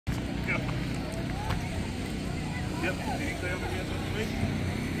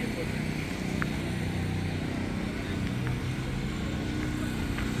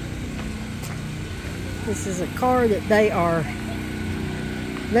This is a car that they are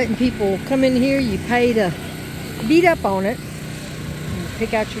letting people come in here. You pay to beat up on it. You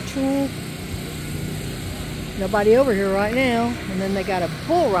pick out your tool. Nobody over here right now. And then they got a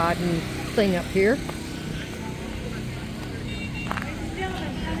bull riding thing up here.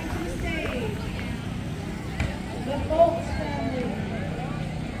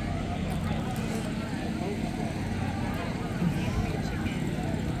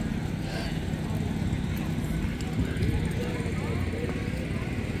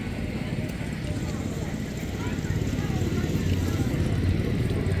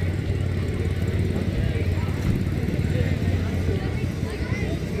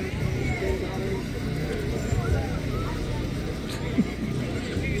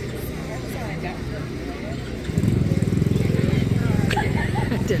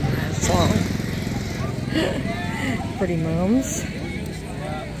 Didn't last long. Pretty moms.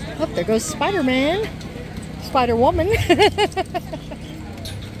 Oh, there goes Spider-Man. Spider-Woman.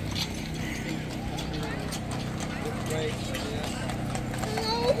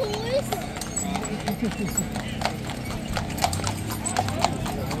 Hello, boys.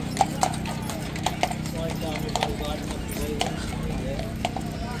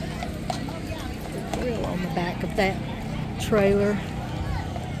 Grill on the back of that trailer.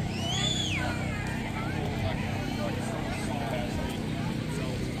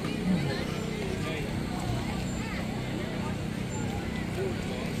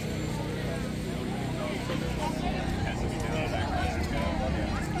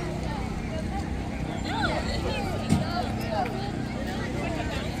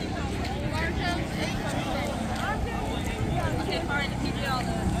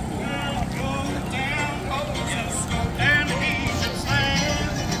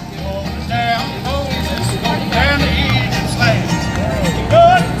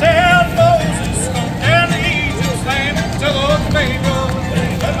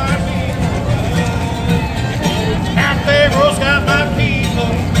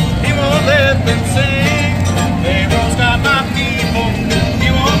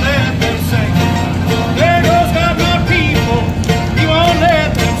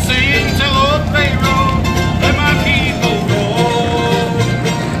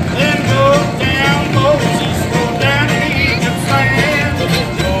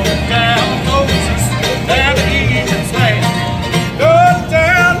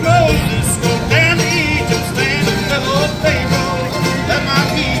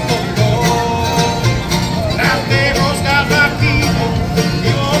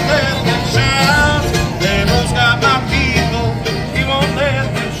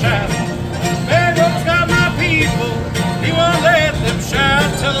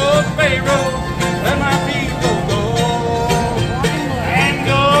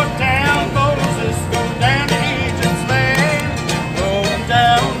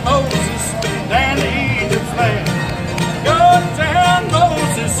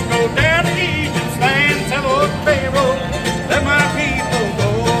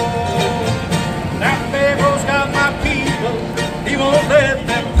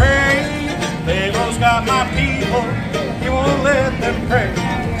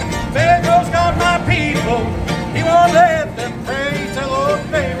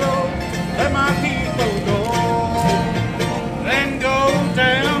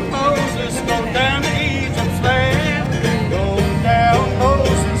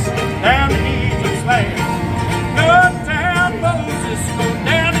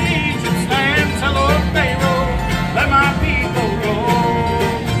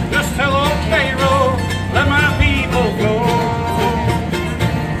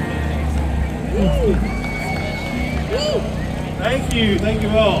 Thank you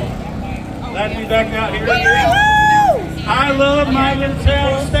all. Glad to be back out here. I love my little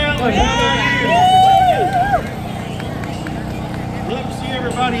town of Stoutland. Love to see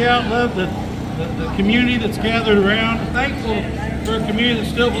everybody out. Love the community that's gathered around. Thankful for a community that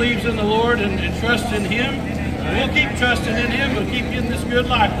still believes in the Lord and trusts in Him. We'll keep trusting in Him. We'll keep getting this good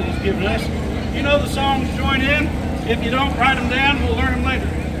life that He's given us. You know the songs, join in. If you don't, write them down. We'll learn them later.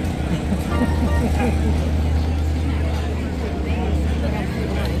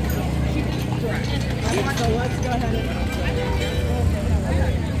 So let's go ahead and...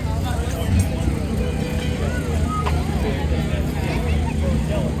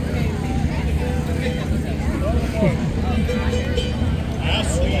 How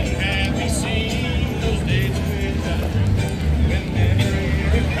sweet have you seen those days with us, when many rain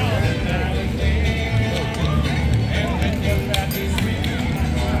were calling out and then,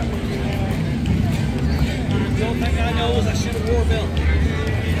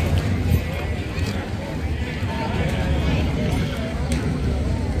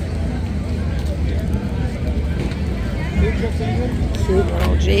 Cute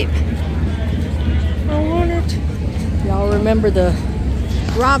little Jeep. I want it. Y'all remember the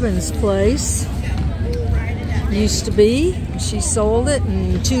Robbins place? Used to be. She sold it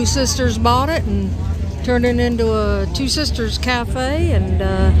and two sisters bought it and turned it into a Two Sisters Cafe, and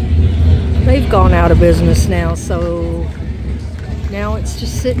they've gone out of business now, so now it's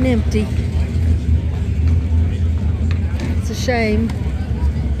just sitting empty. It's a shame.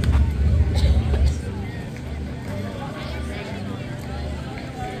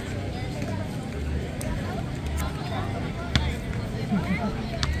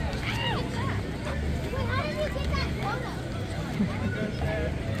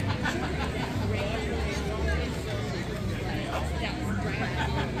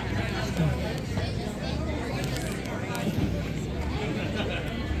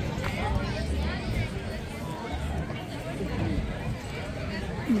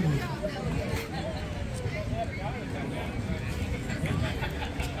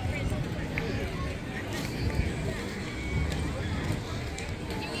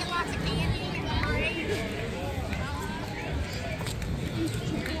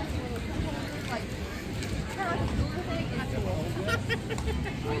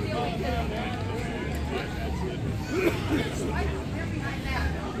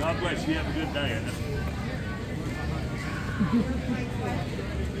 God bless you. Have a good day.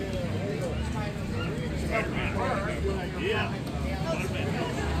 Yeah.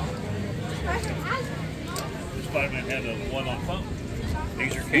 Spider-Man had the one on phone.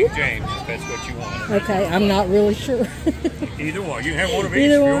 These are King James, if that's what you want. Okay, I'm not really sure. Either one. You can have one of each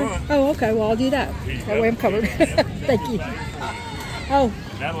Either if one? you want. Oh, okay. Well, I'll do that. That way I'm covered. Thank you. Oh.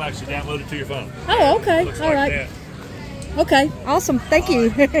 That'll actually download it to your phone. Oh, okay. Looks All like right. that. Okay. Awesome. Thank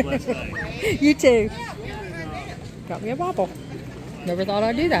you. Blessed day. You too. Got me a bobble. Never thought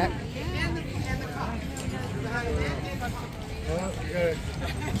I'd do that. Okay.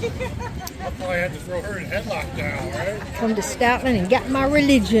 I probably had to throw her in headlock down, right? Come to Stoutland and got my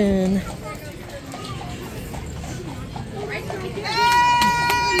religion.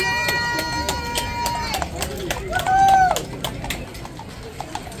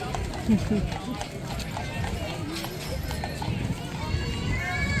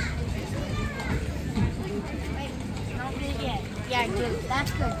 Yeah, good.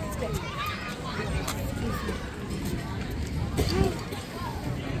 That's good. That's good.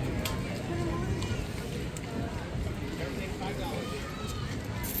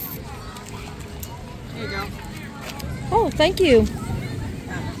 There you go. Oh, thank you.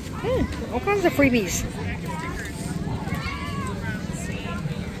 All kinds of freebies.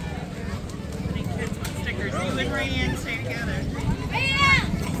 Stickers. You and Rayanne stay together.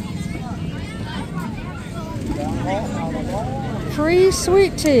 Free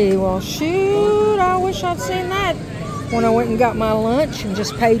sweet tea. Well, shoot, I wish I'd seen that when I went and got my lunch and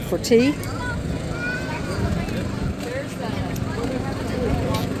just paid for tea.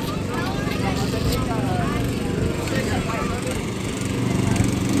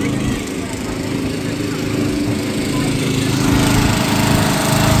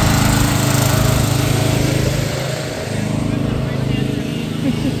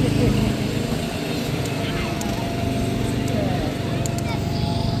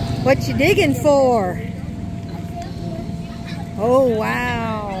 What you digging for? Oh,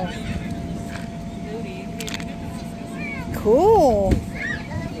 wow. Cool.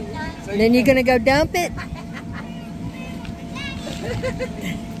 And then you're going to go dump it?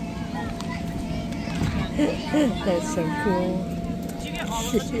 That's so cool. Did you get all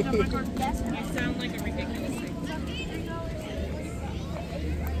of us in my car? Yes. You sound like a ridiculous thing.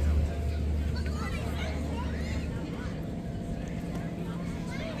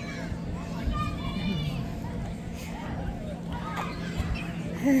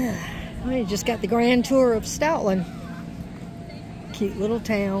 We just got the grand tour of Stoutland. Cute little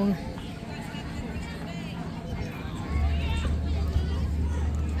town.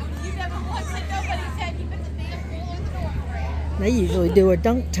 They usually do a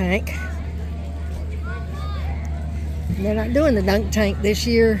dunk tank. They're not doing the dunk tank this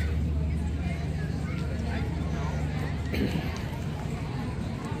year.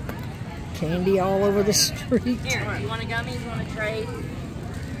 Candy all over the street. Here, you want a gummy? You want a trade?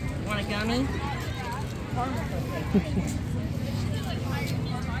 Want a gummy?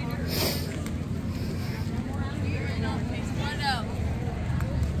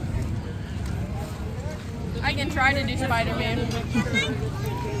 I can try to do Spider-Man.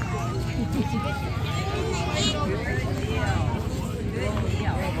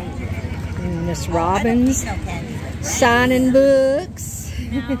 Miss Robbins signing books.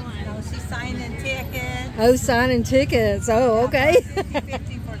 She's signing tickets. Oh, signing tickets. Oh, okay.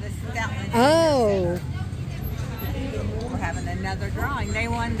 50 for the Stoutland. Oh. We're having another drawing. They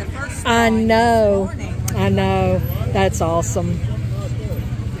won the first I drawing know. this morning. I know. That's awesome.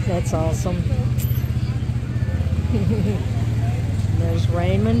 That's awesome. There's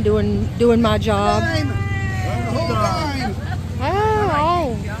Raymond doing my job.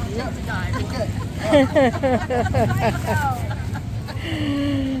 Oh.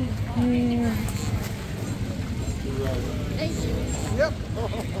 Yep.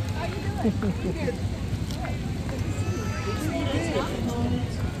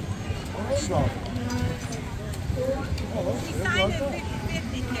 She signed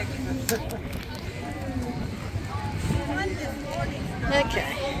 50 tickets.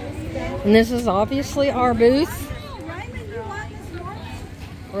 Okay. And this is obviously our booth.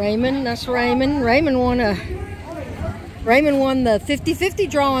 Raymond, that's Raymond. Raymond won the 50-50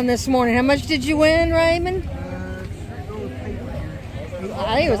 drawing this morning. How much did you win, Raymond?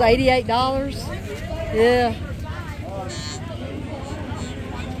 I think it was $88. Yeah.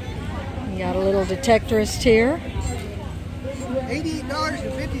 You got a little detectorist here.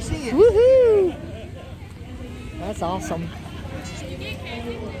 $88.50. Woohoo! That's awesome.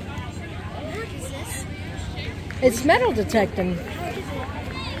 It's metal detecting.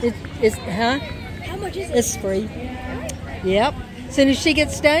 It's huh? How much is it? It's free. Yep. As soon as she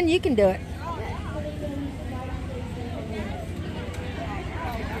gets done, you can do it.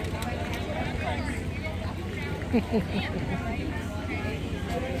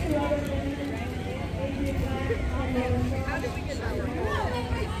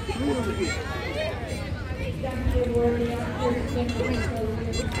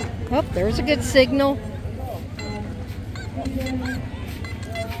 Oh, there's a good signal.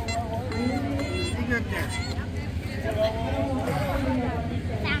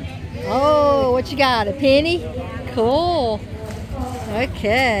 Oh, what you got? A penny? Cool.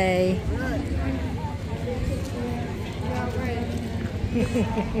 Okay.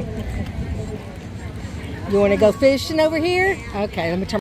 You want to go fishing over here? Okay, let me turn.